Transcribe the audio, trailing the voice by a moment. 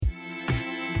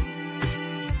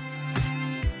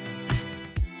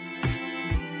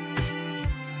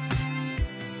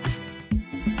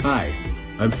Hi,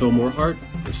 I'm Phil Morehart,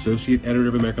 Associate Editor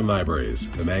of American Libraries,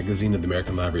 the magazine of the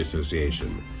American Library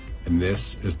Association, and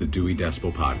this is the Dewey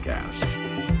Decibel Podcast.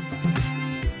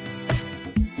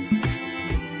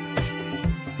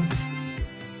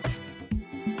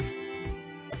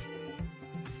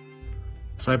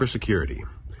 Cybersecurity.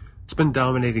 It's been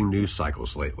dominating news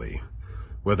cycles lately.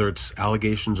 Whether it's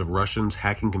allegations of Russians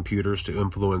hacking computers to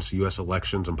influence U.S.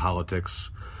 elections and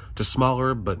politics, to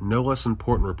smaller but no less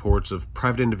important reports of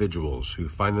private individuals who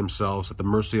find themselves at the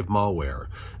mercy of malware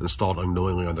installed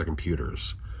unknowingly on their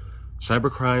computers.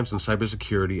 Cybercrimes and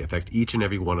cybersecurity affect each and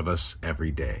every one of us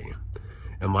every day,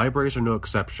 and libraries are no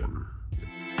exception.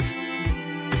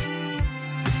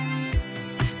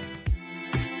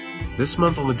 This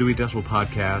month on the Dewey Decibel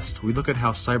Podcast, we look at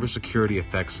how cybersecurity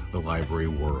affects the library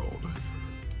world.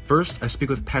 First, I speak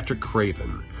with Patrick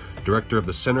Craven, Director of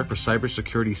the Center for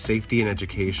Cybersecurity Safety and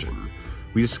Education.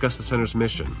 We discuss the center's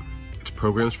mission, its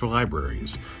programs for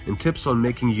libraries, and tips on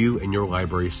making you and your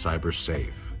library cyber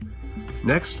safe.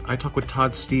 Next, I talk with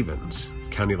Todd Stevens,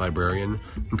 County Librarian,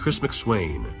 and Chris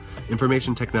McSwain,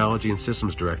 Information Technology and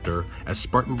Systems Director at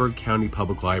Spartanburg County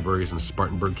Public Libraries in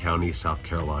Spartanburg County, South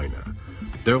Carolina.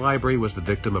 Their library was the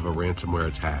victim of a ransomware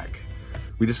attack.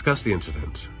 We discuss the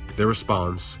incident, their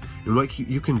response, and what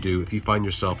you can do if you find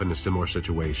yourself in a similar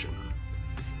situation.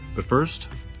 But first,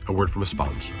 a word from a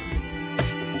sponsor.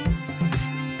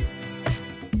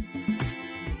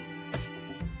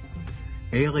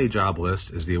 ALA Job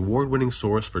List is the award-winning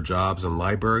source for jobs in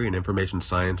library and information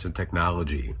science and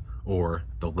technology, or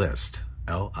the LIST,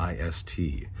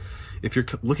 L-I-S-T. If you're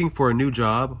looking for a new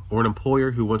job or an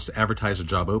employer who wants to advertise a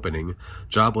job opening,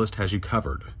 Job List has you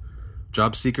covered.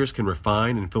 Job seekers can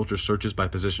refine and filter searches by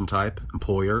position type,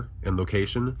 employer, and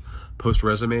location, post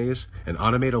resumes, and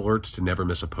automate alerts to never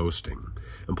miss a posting.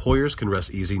 Employers can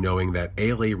rest easy knowing that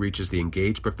ALA reaches the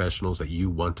engaged professionals that you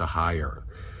want to hire.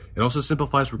 It also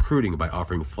simplifies recruiting by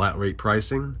offering flat rate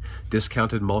pricing,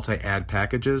 discounted multi-ad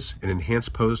packages, and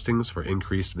enhanced postings for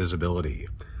increased visibility.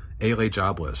 ALA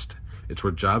Job List. It's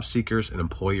where job seekers and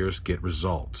employers get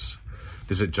results.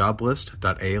 Visit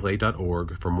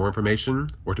joblist.ala.org for more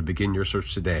information or to begin your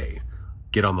search today.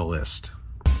 Get on the list.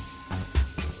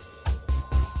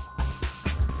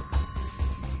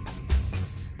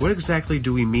 What exactly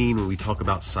do we mean when we talk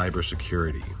about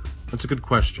cybersecurity? That's a good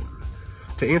question.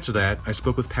 To answer that, I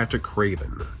spoke with Patrick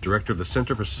Craven, Director of the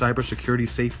Center for Cybersecurity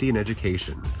Safety and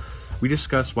Education. We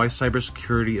discussed why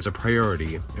cybersecurity is a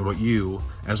priority and what you,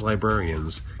 as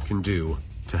librarians, can do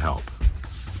to help.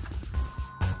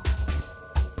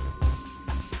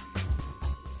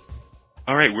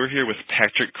 All right, we're here with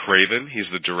Patrick Craven. He's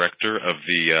the director of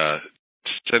the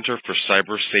Center for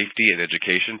Cyber Safety and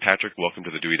Education. Patrick, welcome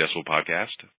to the Dewey Decibel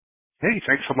Podcast. Hey,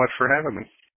 thanks so much for having me.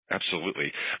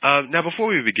 Absolutely. Now,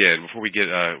 before we begin, we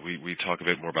talk a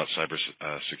bit more about cyber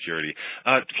security,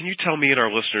 can you tell me and our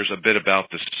listeners a bit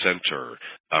about the Center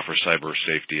for Cyber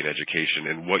Safety and Education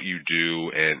and what you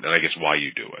do and I guess why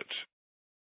you do it?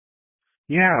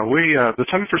 Yeah, the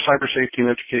Center for Cyber Safety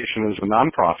and Education is a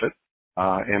nonprofit,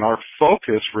 and our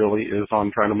focus really is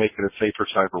on trying to make it a safer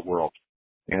cyber world.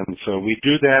 And so we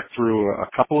do that through a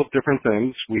couple of different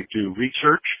things. We do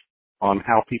research on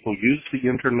how people use the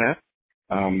Internet.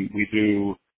 We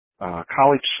do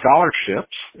college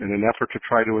scholarships in an effort to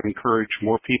try to encourage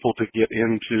more people to get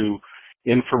into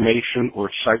information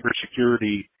or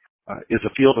cybersecurity is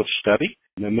a field of study.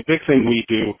 And then the big thing we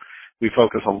do, we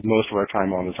focus most of our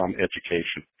time on is on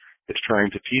education. It's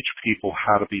trying to teach people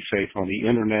how to be safe on the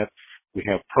Internet. We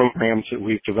have programs that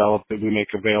we've developed that we make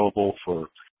available for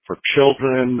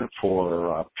children,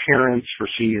 for parents, for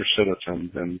senior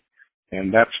citizens,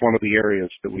 and that's one of the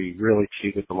areas that we really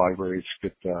see that the libraries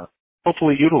could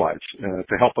hopefully utilize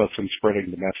to help us in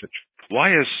spreading the message.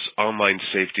 Why is online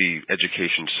safety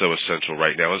education so essential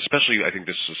right now? Especially, I think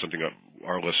this is something that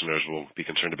our listeners will be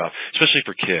concerned about, especially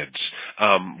for kids.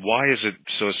 Why is it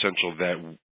so essential that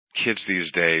kids these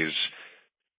days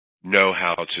know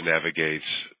how to navigate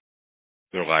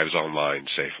their lives online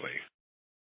safely?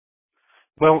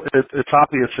 Well, it's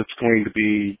obvious it's going to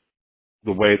be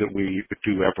the way that we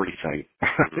do everything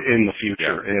in the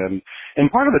future. Yeah. And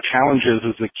part of the challenge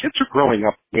is that kids are growing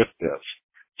up with this.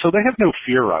 So they have no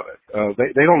fear of it.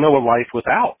 They don't know a life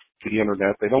without the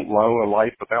Internet. They don't know a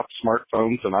life without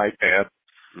smartphones and iPads,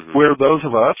 where those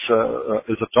of us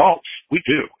as adults, we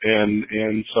do.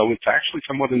 And so it's actually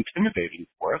somewhat intimidating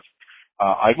for us.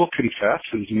 I will confess,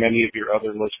 as many of your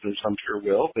other listeners I'm sure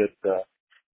will, that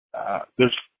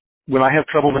when I have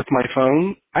trouble with my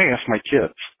phone, I ask my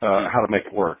kids how to make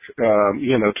it work,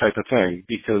 type of thing,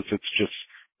 because it's just,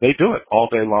 they do it all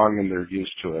day long and they're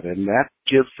used to it. And that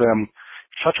gives them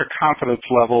such a confidence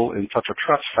level and such a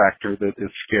trust factor that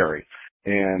it's scary.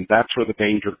 And that's where the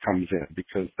danger comes in,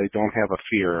 because they don't have a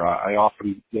fear. I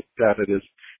often look at it as,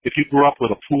 if you grew up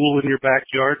with a pool in your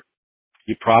backyard,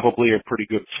 you probably are pretty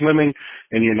good swimming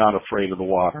and you're not afraid of the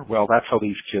water. Well, that's how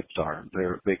these kids are.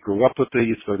 They grew up with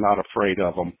these, they're not afraid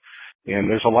of them. And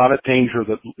there's a lot of danger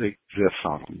that exists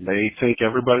on them. They think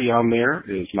everybody on there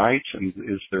is nice and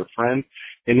is their friend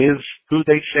and is who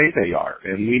they say they are.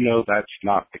 And we know that's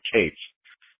not the case.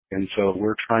 And so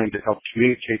we're trying to help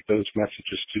communicate those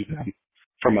messages to them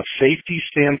from a safety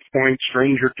standpoint,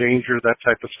 stranger danger, that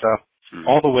type of stuff,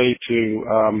 all the way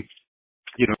to,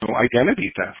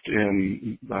 identity theft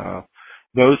and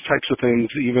those types of things.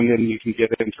 Even then you can get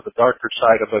into the darker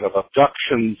side of it, of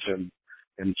abductions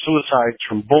and suicides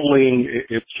from bullying.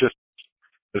 It's just,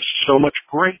 there's so much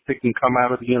great that can come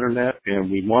out of the internet,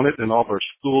 and we want it in all of our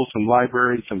schools and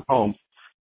libraries and homes,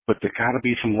 but there got to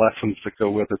be some lessons that go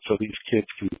with it so these kids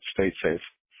can stay safe.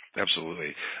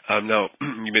 Absolutely. Now,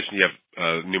 you mentioned you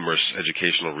have numerous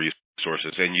educational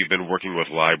resources, and you've been working with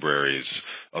libraries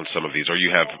on some of these, or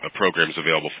you have programs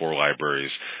available for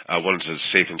libraries. One is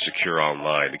Safe and Secure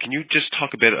Online. Can you just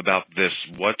talk a bit about this?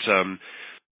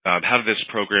 How did this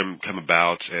program come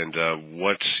about, and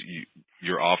what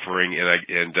you're offering?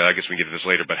 And I guess we can get to this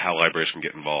later, but how libraries can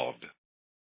get involved.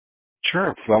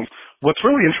 Sure. Well, what's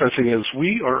really interesting is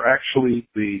we are actually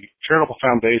the charitable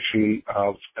foundation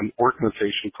of an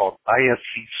organization called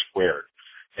ISC Squared.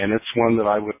 And it's one that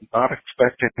I would not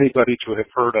expect anybody to have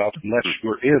heard of unless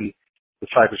you're in the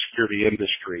cybersecurity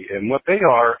industry. And what they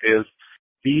are is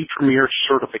the premier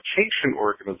certification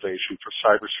organization for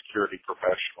cybersecurity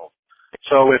professionals.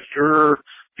 So if you're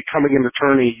becoming an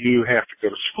attorney, you have to go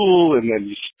to school and then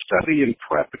you study and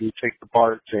prep and you take the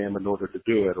bar exam in order to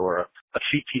do it, or a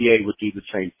CPA would do the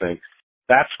same thing.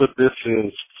 That's what this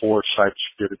is for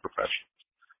cybersecurity professionals.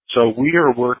 So we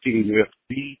are working with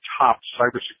the top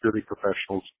cybersecurity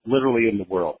professionals literally in the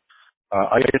world.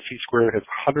 ISC Squared has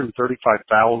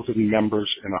 135,000 members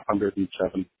in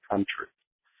 107 countries.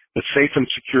 The Safe and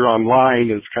Secure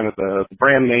Online is kind of the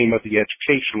brand name of the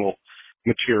educational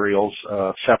materials,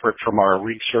 separate from our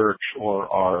research or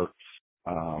our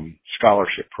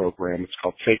scholarship program. It's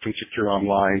called Safe and Secure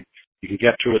Online. You can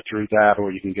get to it through that,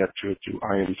 or you can get to it through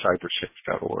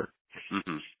imcyber6.org.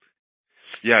 Mm-hmm.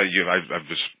 Yeah, I've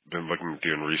just been looking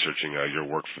through and researching your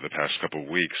work for the past couple of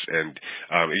weeks, and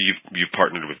you've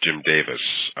partnered with Jim Davis.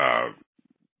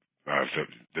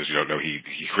 As you don't know, he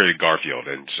created Garfield,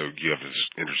 and so you have this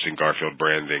interesting Garfield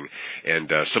branding, and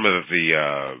some of you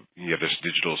have this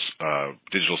digital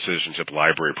citizenship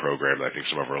library program that I think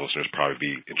some of our listeners probably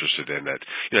be interested in, that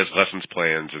has lessons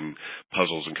plans and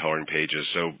puzzles and coloring pages.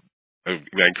 So I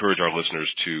encourage our listeners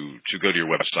to go to your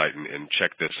website and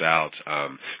check this out,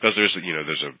 because there's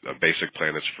a basic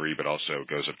plan that's free, but also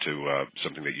goes up to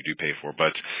something that you do pay for.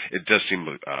 But it does seem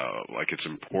like it's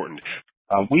important.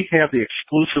 We have the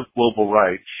exclusive global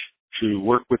rights to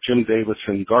work with Jim Davis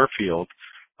and Garfield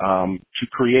to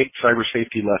create cyber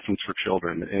safety lessons for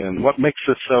children. And what makes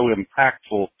this so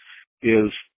impactful is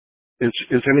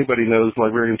anybody knows,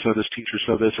 librarians know this, teachers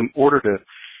know this, in order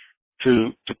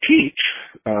to teach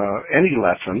any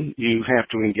lesson, you have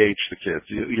to engage the kids,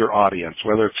 your audience,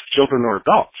 whether it's children or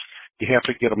adults. You have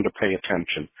to get them to pay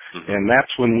attention. Mm-hmm. And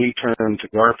that's when we turn to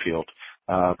Garfield.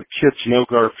 The kids know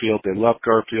Garfield. They love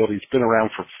Garfield. He's been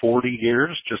around for 40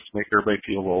 years, just to make everybody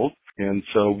feel old. And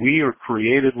so we are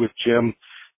created with Jim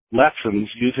lessons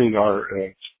using our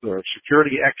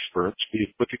security experts.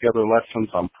 We've put together lessons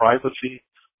on privacy,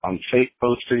 on safe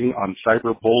posting, on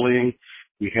cyberbullying.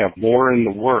 We have more in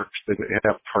the works. They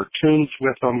have cartoons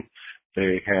with them.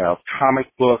 They have comic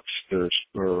books. There's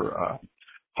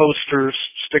posters,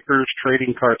 stickers,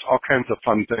 trading cards, all kinds of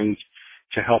fun things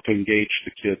to help engage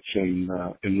the kids in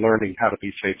learning how to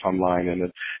be safe online.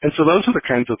 And so those are the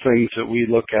kinds of things that we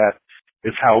look at,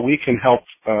 is how we can help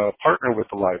partner with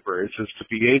the libraries, is to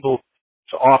be able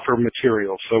to offer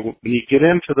material. So when you get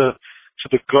into the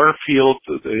Garfield,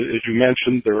 as you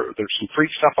mentioned, there's some free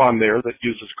stuff on there that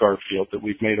uses Garfield that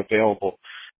we've made available.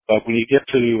 But when you get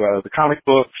to the comic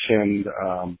books and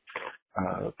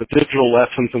the digital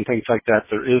lessons and things like that,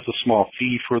 there is a small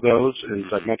fee for those.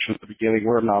 As I mentioned at the beginning,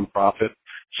 we're a nonprofit,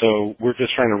 so we're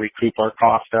just trying to recoup our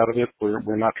cost out of it.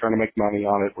 We're not trying to make money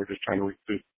on it. We're just trying to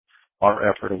recoup our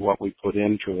effort of what we put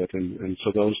into it, and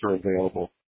so those are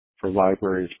available for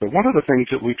libraries. But one of the things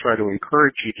that we try to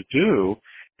encourage you to do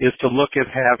is to look at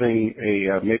having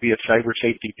maybe a cyber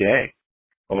safety day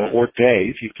or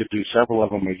days. You could do several of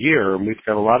them a year, and we've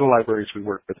got a lot of libraries we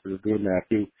work with that are doing that.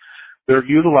 They're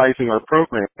utilizing our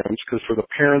programs because for the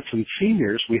parents and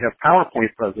seniors, we have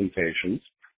PowerPoint presentations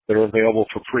that are available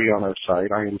for free on our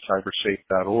site,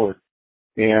 iamcybersafe.org,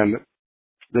 and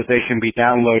that they can be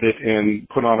downloaded and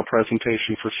put on a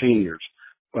presentation for seniors,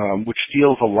 which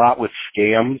deals a lot with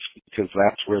scams because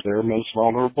that's where they're most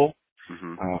vulnerable.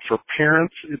 Mm-hmm. For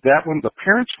parents, the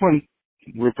parents one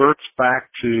reverts back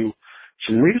to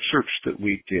some research that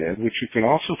we did, which you can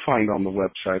also find on the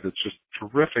website. It's just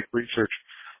terrific research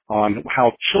on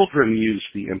how children use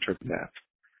the internet.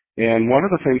 And one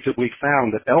of the things that we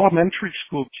found that elementary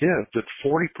school kids, that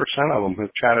 40% of them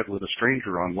have chatted with a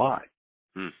stranger online.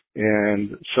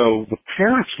 And so the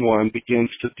parents one begins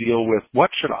to deal with what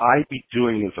should I be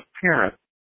doing as a parent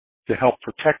to help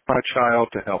protect my child,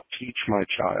 to help teach my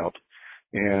child.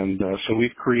 And so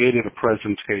we've created a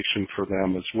presentation for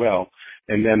them as well.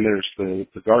 And then there's the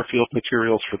Garfield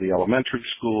materials for the elementary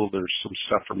school. There's some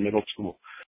stuff for middle school.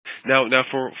 Now,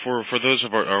 for those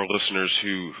of our listeners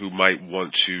who might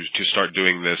want to start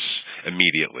doing this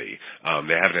immediately,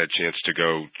 they haven't had a chance to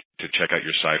go to check out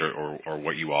your site or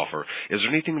what you offer. Is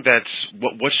there anything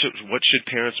what should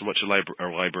parents and what should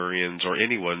librarians or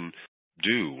anyone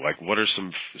do? Like, what are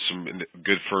some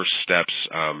good first steps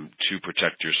to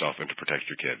protect yourself and to protect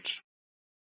your kids?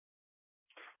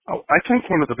 Oh, I think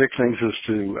one of the big things is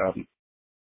to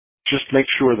just make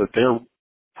sure that they're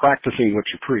practicing what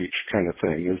you preach, kind of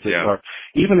thing. Is that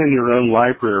even in your own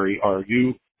library, are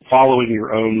you following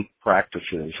your own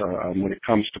practices when it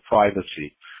comes to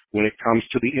privacy, when it comes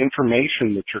to the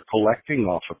information that you're collecting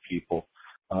off of people?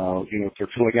 If they're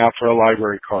filling out for a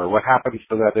library card, what happens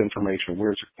to that information?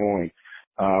 Where's it going?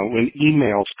 When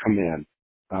emails come in,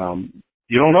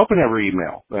 you don't open every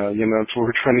email. That's what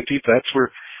we're trying to teach. That's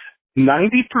where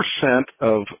 90%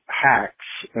 of hacks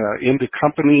into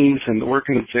companies and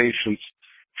organizations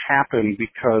happen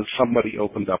because somebody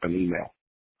opened up an email.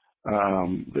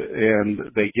 And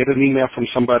they get an email from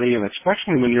somebody, and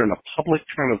especially when you're in a public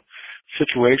kind of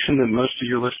situation that most of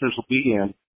your listeners will be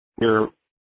in, where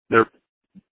they're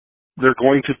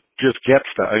going to just get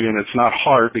stuff. I mean, it's not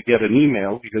hard to get an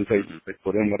email because they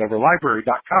put in whatever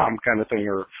library.com kind of thing,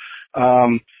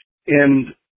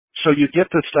 and so you get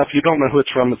this stuff, you don't know who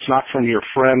it's from. It's not from your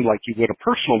friend like you would a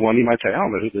personal one. You might say, I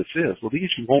don't know who this is. Well,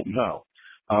 these you won't know.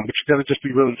 But you got to just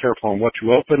be really careful on what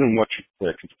you open and what you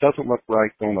click. If it doesn't look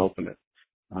right, don't open it,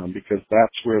 because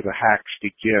that's where the hacks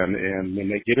begin. And when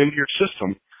they get into your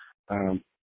system,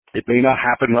 it may not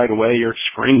happen right away. Your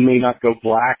screen may not go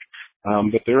black,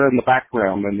 but they're in the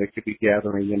background, and they could be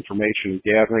gathering information,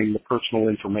 gathering the personal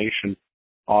information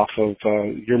off of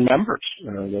your members,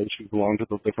 those who belong to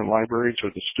the different libraries,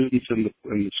 or the students in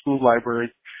the school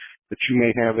library, that you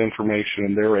may have information,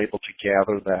 and they're able to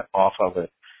gather that off of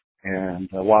it. And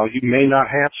while you may not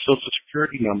have Social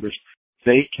Security numbers,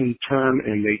 they can turn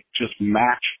and they just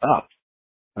match up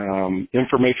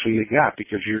information they got,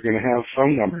 because you're going to have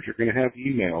phone numbers, you're going to have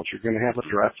emails, you're going to have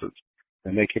addresses,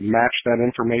 and they can match that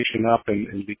information up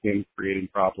and begin creating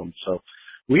problems. So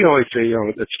we always say,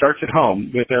 it starts at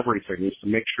home with everything, is to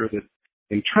make sure that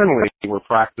internally we're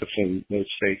practicing those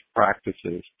safe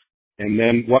practices. And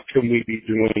then what can we be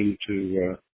doing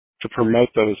to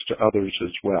promote those to others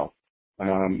as well?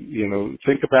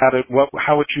 Think about it.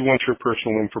 How would you want your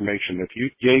personal information? If you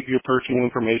gave your personal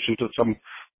information to some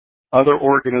other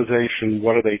organization,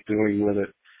 what are they doing with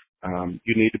it?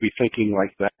 You need to be thinking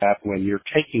like that when you're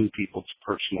taking people's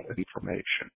personal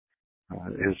information,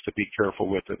 is to be careful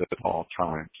with it at all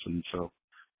times. And so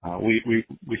we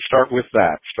start with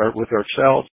that, start with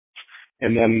ourselves,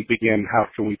 and then begin how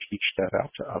can we teach that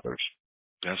out to others.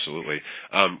 Absolutely.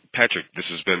 Patrick, this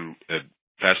has been a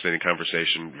fascinating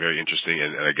conversation, very interesting,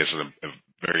 and I guess a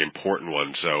very important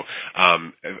one. So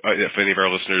if any of our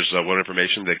listeners want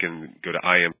information, they can go to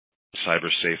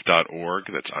iamcybersafe.org.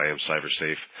 That's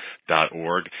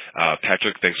iamcybersafe.org.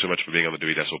 Patrick, thanks so much for being on the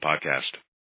Dewey Decibel podcast.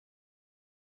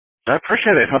 I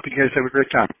appreciate it. Hope you guys have a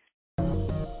great time.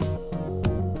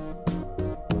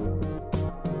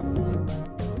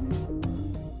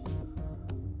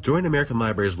 Join American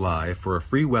Libraries Live for a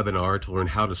free webinar to learn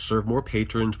how to serve more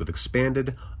patrons with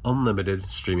expanded, unlimited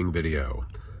streaming video.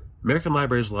 American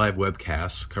Libraries Live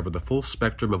webcasts cover the full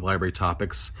spectrum of library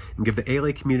topics and give the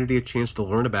ALA community a chance to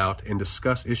learn about and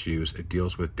discuss issues it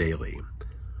deals with daily.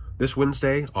 This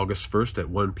Wednesday, August 1st at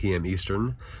 1 p.m.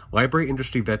 Eastern, library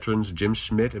industry veterans Jim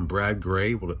Schmidt and Brad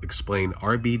Gray will explain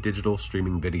RB Digital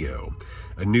Streaming Video,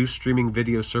 a new streaming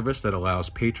video service that allows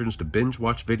patrons to binge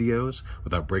watch videos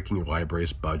without breaking your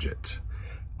library's budget.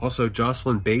 Also,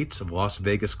 Jocelyn Bates of Las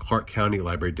Vegas Clark County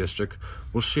Library District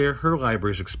will share her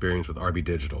library's experience with RB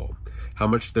Digital, how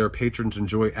much their patrons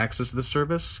enjoy access to the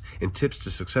service, and tips to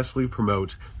successfully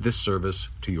promote this service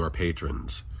to your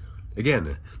patrons.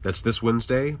 Again, that's this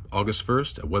Wednesday, August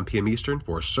 1st at 1 p.m. Eastern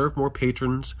for Serve More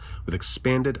patrons with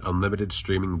expanded unlimited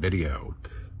streaming video.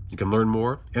 You can learn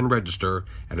more and register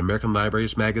at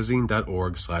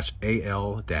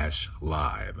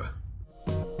AmericanLibrariesMagazine.org/AL-live.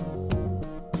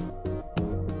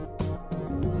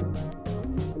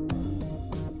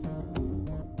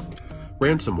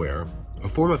 Ransomware, a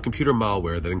form of computer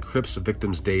malware that encrypts a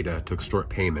victim's data to extort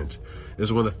payment,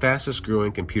 is one of the fastest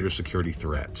growing computer security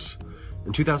threats.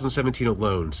 In 2017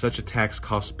 alone, such attacks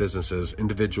cost businesses,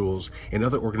 individuals, and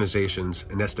other organizations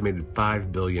an estimated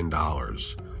 $5 billion,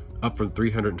 up from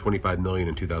 $325 million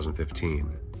in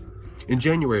 2015. In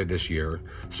January of this year,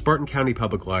 Spartan County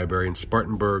Public Library in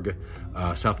Spartanburg,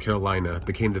 South Carolina,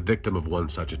 became the victim of one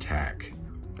such attack.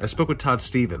 I spoke with Todd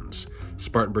Stevens,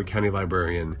 Spartanburg County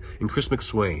Librarian, and Chris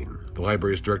McSwain, the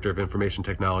library's Director of Information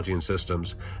Technology and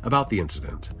Systems, about the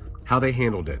incident, how they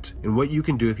handled it, and what you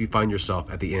can do if you find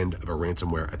yourself at the end of a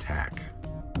ransomware attack.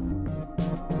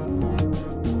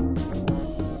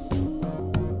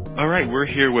 All right, we're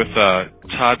here with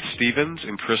Todd Stevens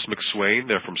and Chris McSwain.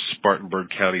 They're from Spartanburg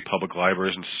County Public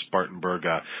Libraries in Spartanburg,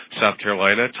 South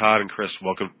Carolina. Todd and Chris,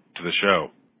 welcome to the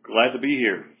show. Glad to be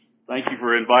here. Thank you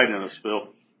for inviting us, Phil.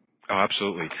 Oh,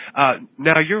 absolutely.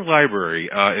 Now, your library,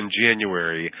 in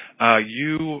January,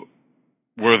 you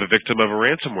were the victim of a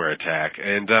ransomware attack.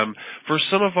 And for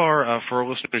some of our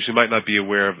listeners who might not be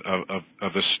aware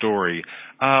of the story,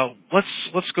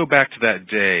 let's go back to that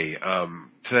day.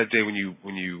 When you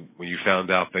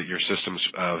found out that your systems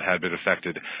had been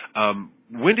affected.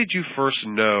 When did you first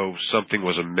know something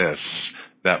was amiss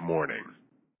that morning?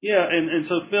 Yeah, and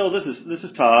so Phil, this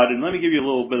is Todd, and let me give you a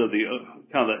little bit of the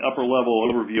kind of the upper level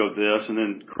overview of this, and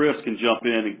then Chris can jump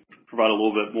in and provide a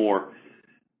little bit more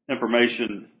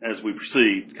information as we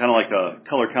proceed, kind of like a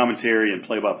color commentary and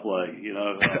play-by-play.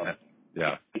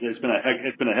 Yeah, it's been a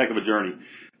heck of a journey.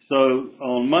 So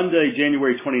on Monday,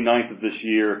 January 29th of this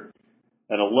year,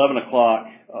 at 11 o'clock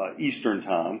Eastern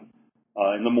time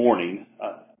in the morning,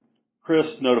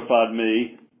 Chris notified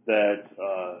me that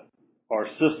our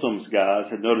systems guys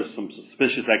had noticed some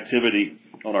suspicious activity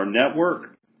on our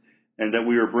network and that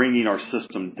we were bringing our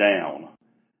system down.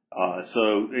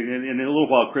 So in a little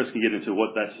while, Chris can get into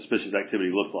what that suspicious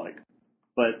activity looked like.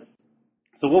 But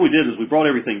so what we did is we brought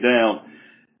everything down,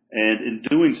 and in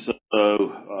doing so,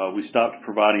 we stopped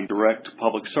providing direct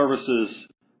public services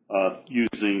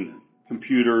using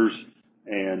computers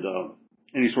and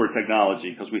any sort of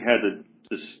technology because we had to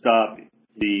stop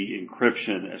the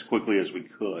encryption as quickly as we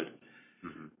could.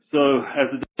 Mm-hmm. So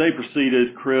as the day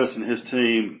proceeded, Chris and his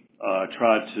team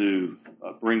tried to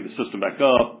bring the system back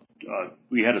up.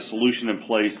 We had a solution in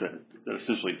place that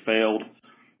essentially failed,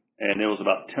 and it was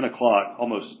about 10 o'clock,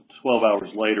 almost 12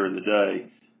 hours later in the day,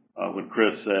 when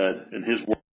Chris said, and his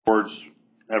words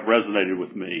have resonated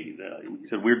with me, he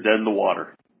said, "We're dead in the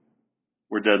water.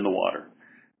 We're dead in the water."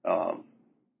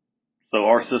 So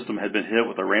our system had been hit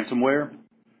with a ransomware,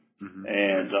 mm-hmm.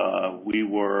 and we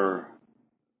were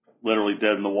literally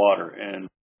dead in the water. And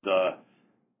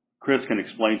Chris can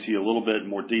explain to you a little bit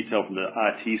more detail from the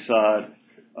IT side,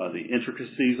 the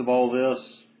intricacies of all this.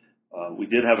 We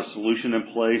did have a solution in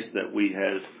place that we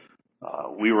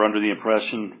were under the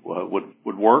impression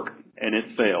would work, and it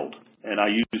failed. And I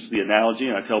use the analogy,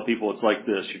 and I tell people it's like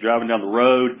this. You're driving down the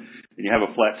road, and you have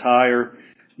a flat tire.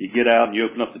 You get out, and you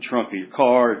open up the trunk of your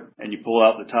car, and you pull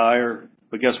out the tire.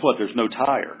 But guess what? There's no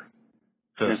tire.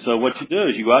 And so what you do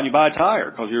is you go out and you buy a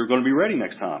tire because you're going to be ready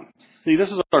next time. See, this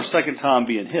is our second time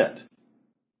being hit.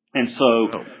 And so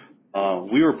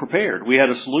we were prepared. We had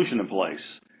a solution in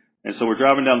place. And so we're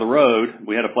driving down the road.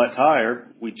 We had a flat tire.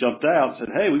 We jumped out and said,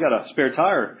 "Hey, we got a spare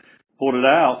tire." Pulled it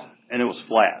out, and it was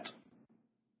flat.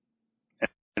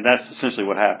 And that's essentially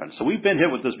what happened. So we've been hit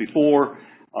with this before.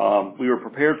 We were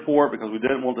prepared for it because we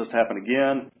didn't want this to happen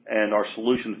again, and our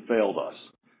solution failed us.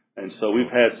 And so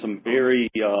we've had some very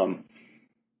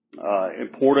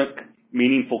important,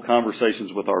 meaningful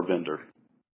conversations with our vendor.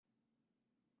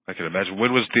 I can imagine.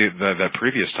 When was that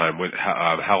previous time?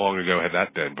 How long ago had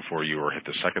that been before you were hit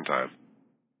the second time?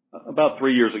 About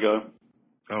 3 years ago.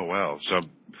 Oh, wow. So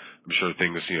I'm sure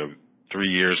things, 3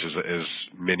 years is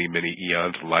many, many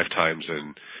eons, lifetimes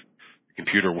in the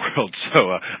computer world.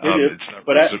 So it's not.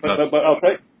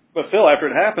 But Phil, after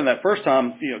it happened that first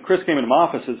time, Chris came into my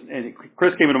office,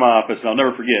 and I'll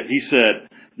never forget. He said,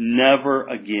 "Never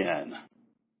again.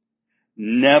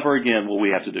 Never again will we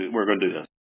have to do. We're going to do this."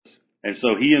 And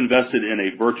so he invested in a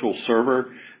virtual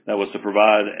server that was to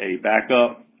provide a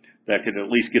backup that could at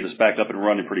least get us back up and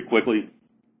running pretty quickly.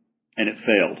 And it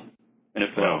failed.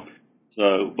 Wow.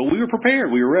 So, but we were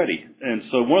prepared. We were ready. And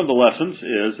so one of the lessons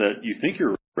is that you think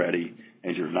you're ready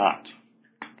and you're not.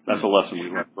 That's a lesson we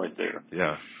learned right there.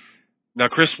 Yeah. Now,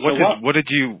 Chris, what did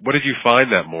you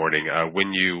find that morning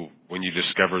when you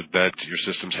discovered that your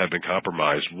systems had been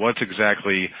compromised? What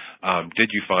exactly did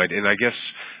you find? And I guess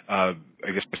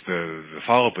the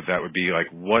follow up with that would be like,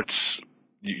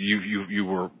 you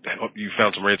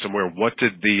found some ransomware. What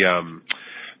did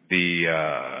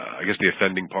I guess the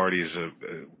offending parties,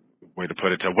 way to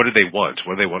put it, what did they want?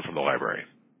 What did they want from the library?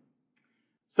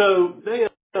 So they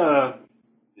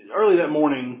early that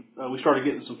morning we started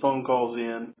getting some phone calls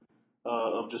in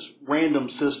of just random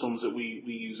systems that we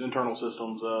use, internal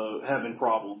systems, having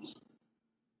problems.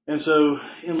 And so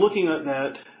in looking at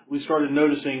that, we started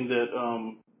noticing that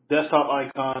desktop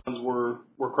icons were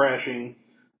crashing.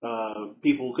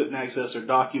 People couldn't access their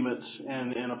documents,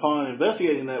 and upon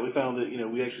investigating that, we found that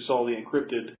we actually saw the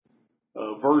encrypted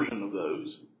version of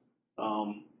those.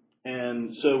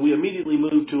 And so we immediately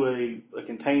moved to a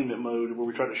containment mode where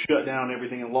we tried to shut down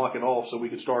everything and lock it off so we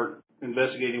could start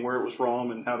investigating where it was from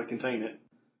and how to contain it.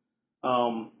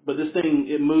 But this thing,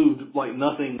 it moved like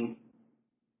nothing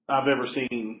I've ever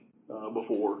seen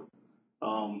before.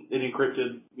 It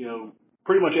encrypted,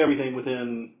 pretty much everything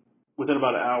within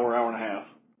about an hour and a half.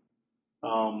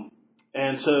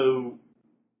 And so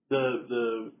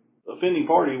the offending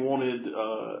party wanted,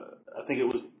 I think it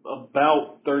was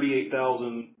about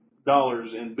 $38,000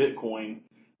 in Bitcoin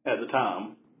at the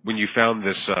time. When you found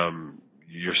this,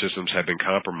 your systems had been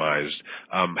compromised,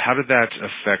 how did that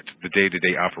affect the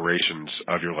day-to-day operations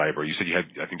of your library? You said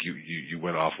I think you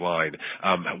went offline.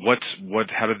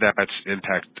 How did that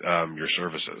impact your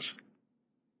services?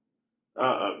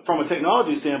 From a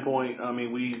technology standpoint, I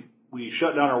mean, we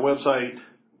shut down our website,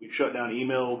 we shut down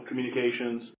email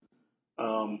communications,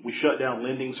 we shut down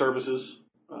lending services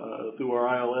through our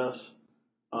ILS,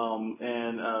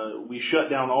 and we shut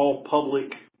down all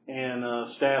public and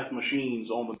staff machines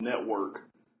on the network,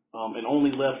 and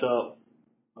only left up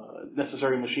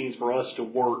necessary machines for us to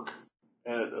work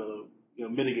at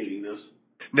mitigating this.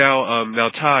 Now,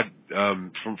 Todd,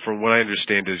 from what I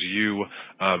understand, is you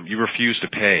refused to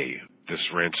pay this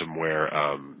ransomware.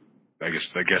 I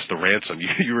guess the ransom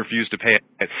you refused to pay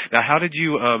it. Now, how did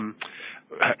you?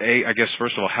 I guess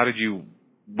first of all,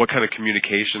 what kind of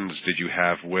communications did you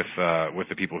have with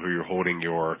the people who you're holding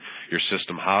your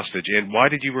system hostage, and why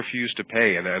did you refuse to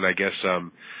pay? And I guess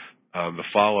the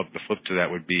follow-up, the flip to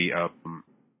that would be, how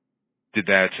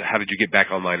did you get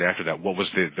back online after that? What was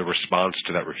the response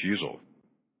to that refusal?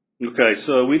 Okay,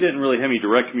 so we didn't really have any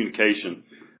direct communication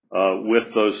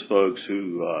with those folks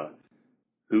who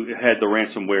had the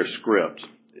ransomware script,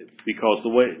 because the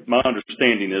way my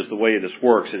understanding is, the way this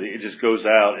works, it just goes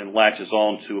out and latches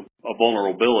on to a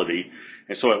vulnerability,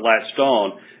 and so it latched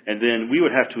on, and then we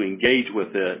would have to engage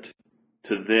with it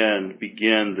to then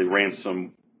begin the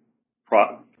ransom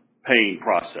paying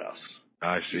process.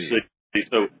 I see.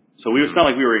 So we it's not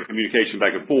like we were in communication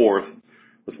back and forth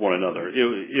with one another.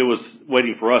 It was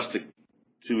waiting for us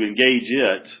to engage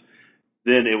it.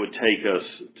 Then it would take us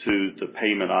to the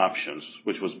payment options,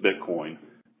 which was Bitcoin.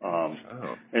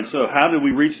 And so how did we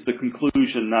reach the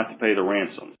conclusion not to pay the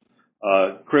ransom?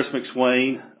 Chris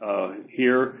McSwain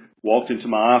here walked into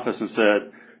my office and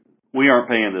said, "We aren't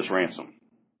paying this ransom."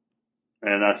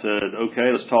 And I said,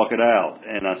 "Okay, let's talk it out."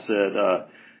 And I said,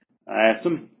 I asked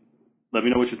him, "Let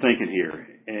me know what you're thinking here."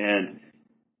 And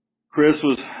Chris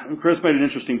made an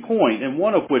interesting point, and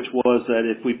one of which was that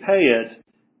if we pay it,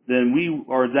 then we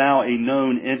are now a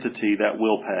known entity that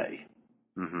will pay.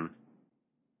 Mm-hmm.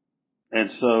 And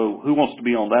so who wants to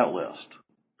be on that list?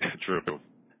 True.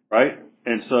 Right?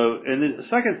 And the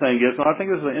second thing is, and I think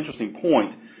this is an interesting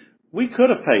point, we could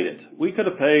have paid it. We could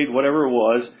have paid whatever it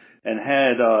was and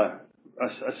had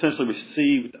essentially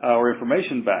received our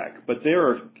information back. But there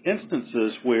are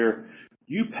instances where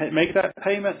you make that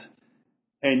payment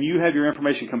and you have your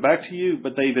information come back to you,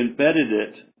 but they've embedded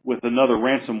it with another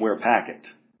ransomware packet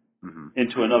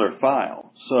into another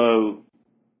file. So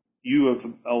you have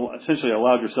essentially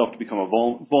allowed yourself to become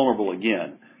vulnerable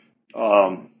again.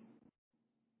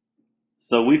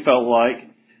 So we felt like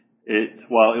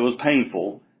while it was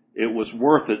painful, it was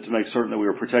worth it to make certain that we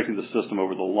were protecting the system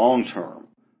over the long term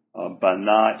by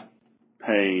not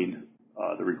paying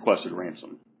the requested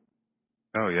ransom.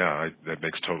 Oh yeah, that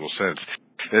makes total sense.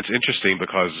 That's interesting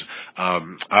because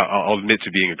I'll admit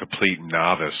to being a complete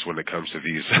novice when it comes to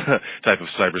these type of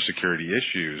cybersecurity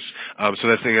issues. So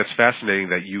that's fascinating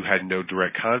that you had no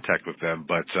direct contact with them.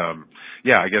 But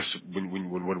yeah, I guess when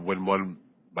one,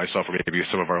 myself or maybe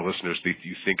some of our listeners,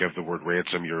 you think of the word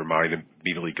ransom, your mind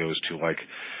immediately goes to like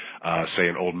say,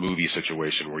 an old movie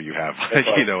situation where you have,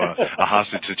 a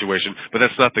hostage situation. But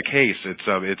that's not the case.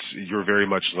 It's you're very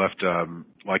much left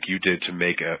like you did to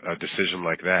make a decision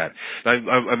like that.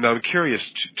 I'm curious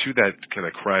to that kind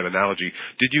of crime analogy.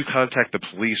 Did you contact the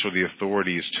police or the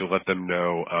authorities to let them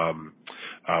know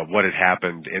what had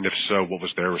happened, and if so, what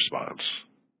was their response?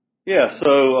 Yeah.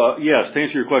 So yes, to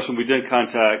answer your question, we did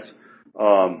contact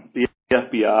the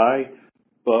FBI,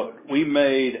 but we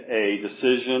made a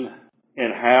decision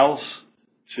in-house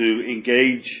to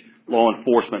engage law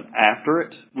enforcement after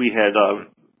it. We had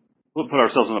put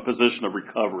ourselves in a position of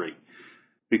recovery,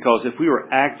 because if we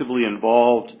were actively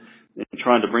involved in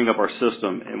trying to bring up our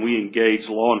system and we engaged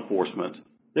law enforcement,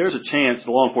 there's a chance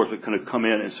the law enforcement could have come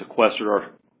in and sequestered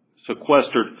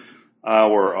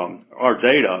our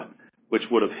data, which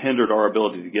would have hindered our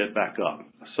ability to get back up.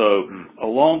 So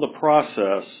along the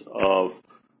process of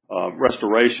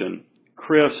restoration,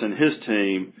 Chris and his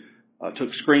team took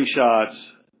screenshots,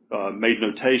 made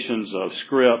notations of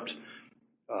script,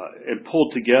 and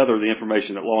pulled together the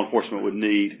information that law enforcement would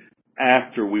need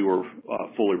after we were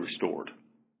fully restored.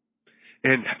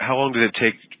 And how long did it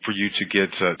take for you to get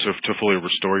to fully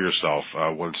restore yourself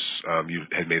once you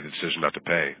had made the decision not to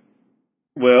pay?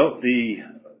 Well,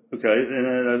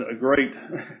 and a great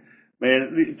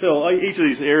man, Phil. Each of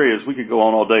these areas we could go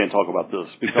on all day and talk about this,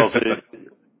 because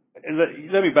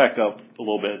let me back up a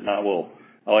little bit, and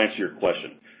I'll answer your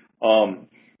question.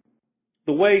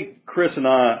 The way Chris and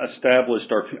I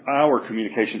established our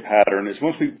communication pattern is,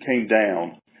 once we came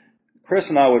down, Chris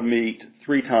and I would meet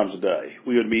 3 times a day.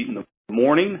 We would meet in the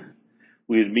morning,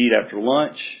 we would meet after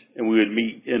lunch, and we would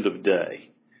meet end of day.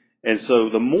 And so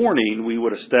the morning, we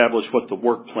would establish what the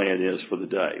work plan is for the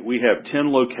day. We have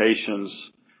 10 locations.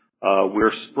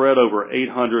 We're spread over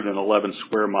 811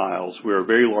 square miles. We're a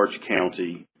very large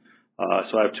county.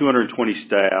 So I have 220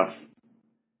 staff.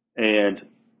 And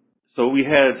so we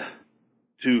had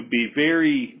to be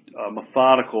very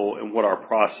methodical in what our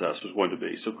process was going to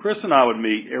be. So Chris and I would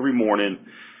meet every morning,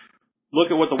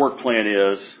 look at what the work plan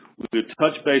is. We would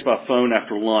touch base by phone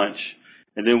after lunch,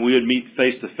 and then we would meet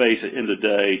face-to-face at the end of the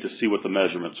day to see what the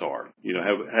measurements are.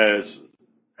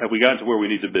 Have we gotten to where we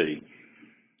need to be?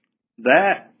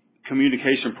 That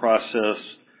communication process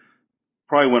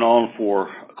probably went on for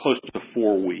close to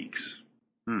 4 weeks.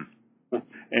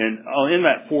 And in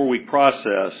that 4-week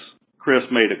process, Chris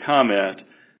made a comment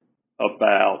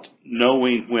about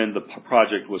knowing when the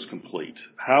project was complete.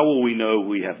 How will we know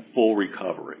we have full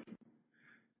recovery?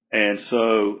 And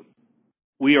so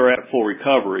we are at full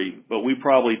recovery, but we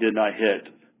probably did not hit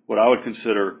what I would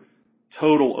consider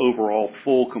total overall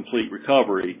full complete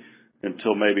recovery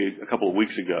until maybe a couple of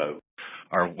weeks ago.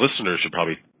 Our listeners should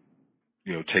probably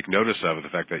take notice of the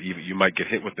fact that you might get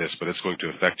hit with this, but it's going to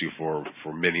affect you for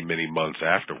many, many months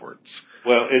afterwards.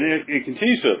 Well, it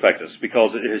continues to affect us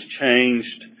because it has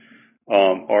changed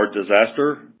our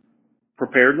disaster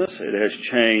preparedness. It has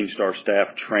changed our staff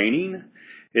training.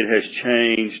 It has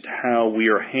changed how we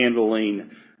are handling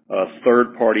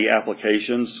third-party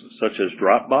applications such as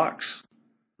Dropbox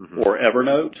or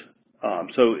Evernote.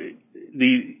 So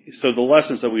the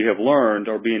lessons that we have learned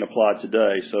are being applied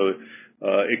today. So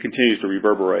it continues to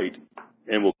reverberate,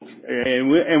 and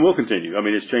will continue. I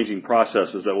mean, it's changing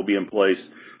processes that will be in place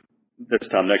this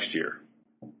time next year.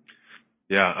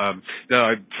 Yeah.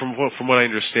 Now, from what I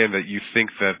understand, that you think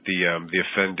that the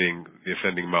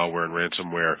offending malware and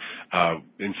ransomware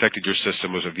infected your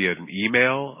system was via an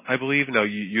email, I believe. Now,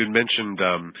 you had mentioned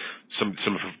some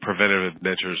preventative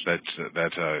measures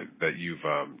that you've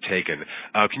taken.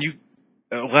 Can you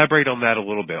elaborate on that a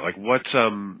little bit? Like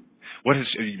what has,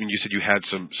 you said you had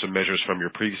some measures from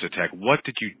your previous attack. What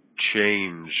did you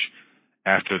change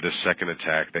after the second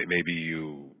attack that maybe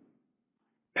you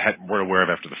weren't aware of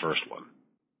after the first one?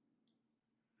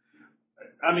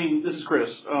 I mean, this is Chris.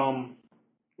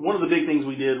 One of the big things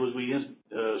we did was we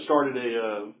started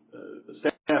a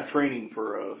staff training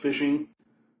for phishing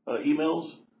emails.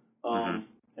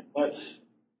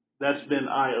 That's been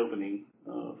eye-opening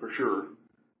for sure.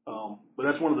 But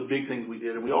that's one of the big things we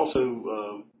did, and we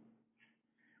also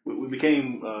we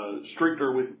became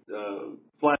stricter with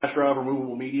flash drive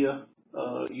removable media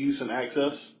use and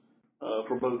access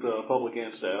for both public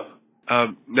and staff.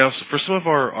 Now, for some of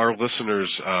our listeners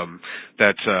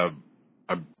that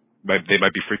they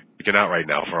might be freaking out right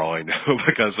now, for all I know,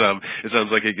 because it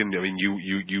sounds like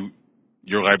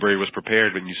your library was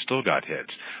prepared, but you still got hit.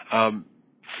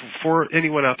 For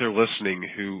anyone out there listening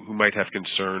who might have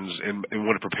concerns and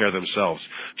want to prepare themselves,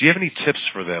 do you have any tips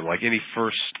for them, like any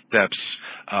first steps,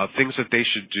 things that they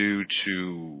should do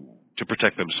to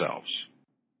protect themselves?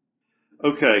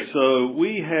 Okay, so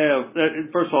we have,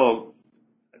 first of all,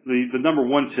 the number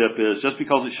one tip is just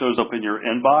because it shows up in your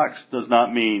inbox does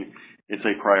not mean it's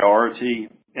a priority,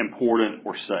 important,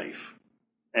 or safe.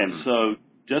 And so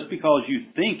just because you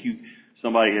think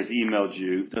somebody has emailed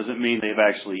you doesn't mean they've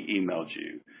actually emailed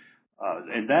you.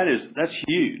 And that's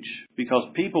huge,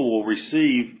 because people will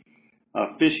receive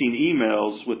phishing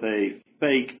emails with a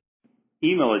fake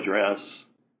email address,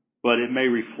 but it may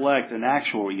reflect an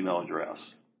actual email address.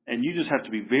 And you just have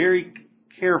to be very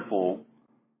careful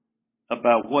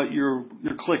about what you're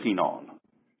clicking on.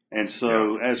 And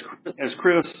so, as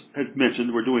Chris had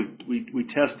mentioned, we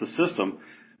test the system.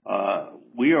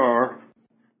 We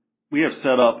have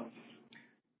set up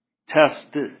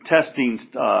testing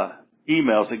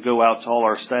emails that go out to all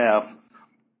our staff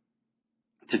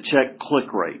to check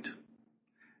click rate.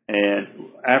 And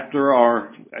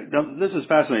this is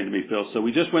fascinating to me, Phil. So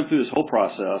we just went through this whole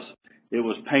process. It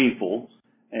was painful,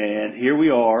 and here we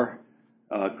are.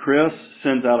 Chris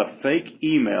sends out a fake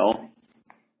email,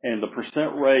 and the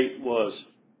percent rate was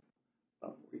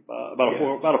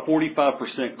about a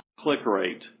 45% click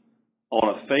rate on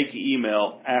a fake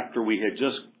email after we had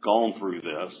just gone through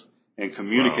this and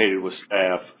communicated with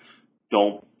staff.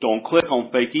 Don't click on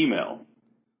fake email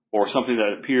or something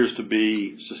that appears to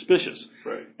be suspicious.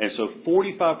 Right. And so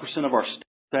 45% of our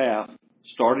staff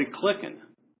started clicking.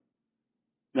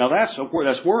 Now that's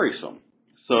worrisome.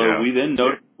 So we then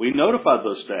we notified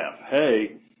those staff,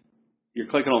 hey, you're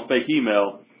clicking on fake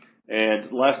email.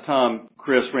 And last time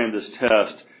Chris ran this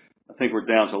test, I think we're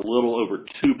down to a little over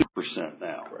 2%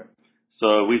 now. Right.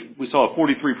 So we saw a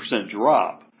 43%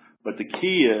 drop. But the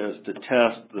key is to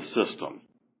test the system.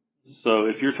 So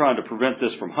if you're trying to prevent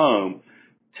this from home,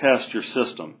 test your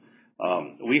system.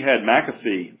 We had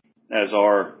McAfee as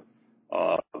our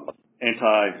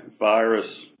antivirus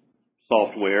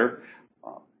software.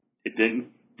 It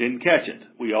didn't catch it.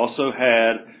 We also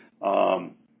had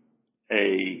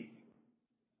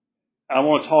I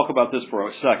want to talk about this for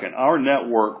a second. Our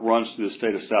network runs through the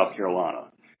state of South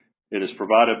Carolina. It is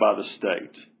provided by the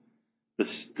state. The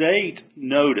state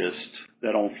noticed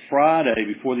that on Friday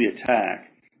before the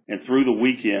attack and through the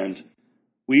weekend,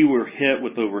 we were hit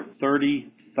with over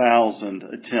 30,000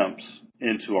 attempts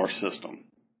into our system.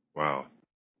 Wow.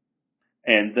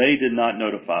 And they did not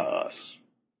notify us.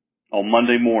 On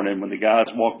Monday morning, when the guys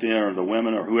walked in, or the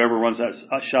women, or whoever runs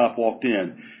that shop walked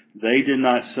in, they did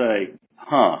not say,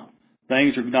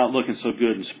 things are not looking so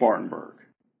good in Spartanburg.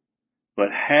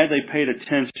 But had they paid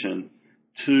attention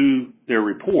to their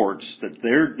reports, that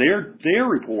their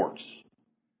reports,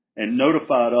 and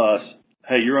notified us,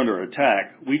 hey, you're under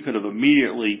attack, we could have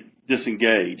immediately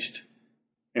disengaged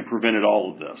and prevented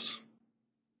all of this.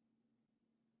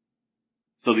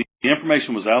 So the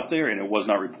information was out there and it was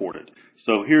not reported.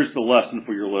 So here's the lesson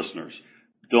for your listeners.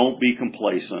 Don't be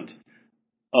complacent.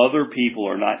 Other people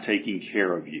are not taking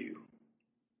care of you.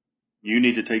 You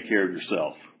need to take care of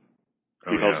yourself,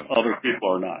 because other people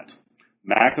are not.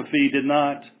 McAfee did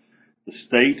not. The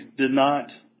state did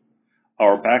not.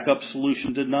 Our backup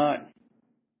solution did not.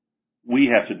 We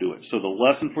have to do it. So the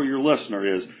lesson for your listener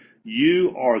is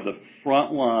you are the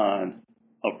front line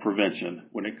of prevention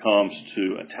when it comes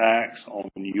to attacks on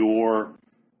your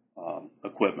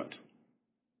equipment.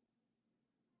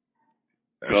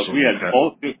 Because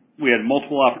we had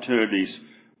multiple opportunities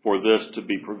for this to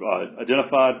be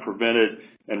identified, prevented,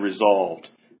 and resolved,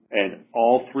 and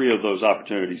all three of those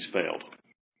opportunities failed.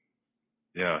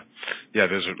 Yeah,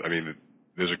 those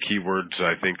are key words,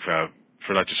 I think, for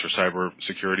not just for cyber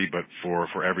security, but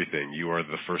for everything. You are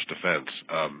the first defense.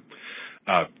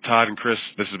 Todd and Chris,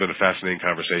 this has been a fascinating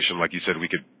conversation. Like you said, we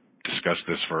could discuss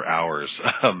this for hours.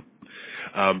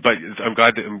 But I'm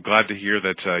glad to hear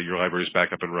that your library is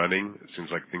back up and running. It seems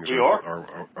like things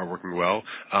are working well.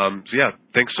 So yeah,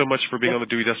 thanks so much for being on the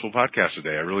Dewey Decibel podcast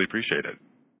today. I really appreciate it.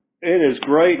 It is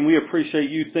great, and we appreciate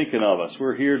you thinking of us.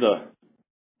 We're here to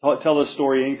tell this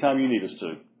story anytime you need us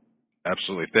to.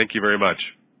 Absolutely. Thank you very much.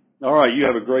 All right. You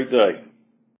have a great day.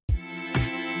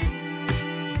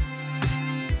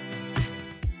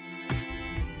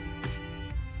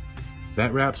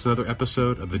 That wraps another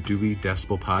episode of the Dewey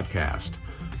Decibel podcast.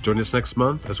 Join us next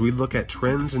month as we look at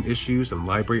trends and issues in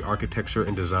library architecture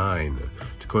and design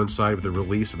to coincide with the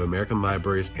release of American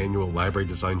Library's annual Library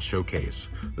Design Showcase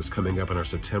that's coming up in our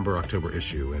September-October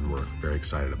issue, and we're very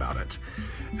excited about it.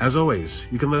 As always,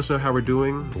 you can let us know how we're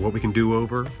doing or what we can do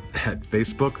over at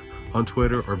Facebook, on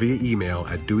Twitter, or via email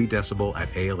at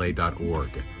deweydecibel@ala.org.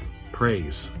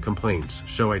 Praise, complaints,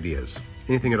 show ideas,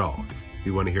 anything at all.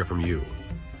 We want to hear from you.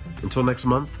 Until next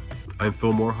month, I'm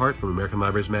Phil Morehart from American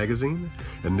Libraries Magazine,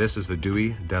 and this is the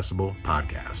Dewey Decibel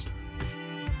Podcast.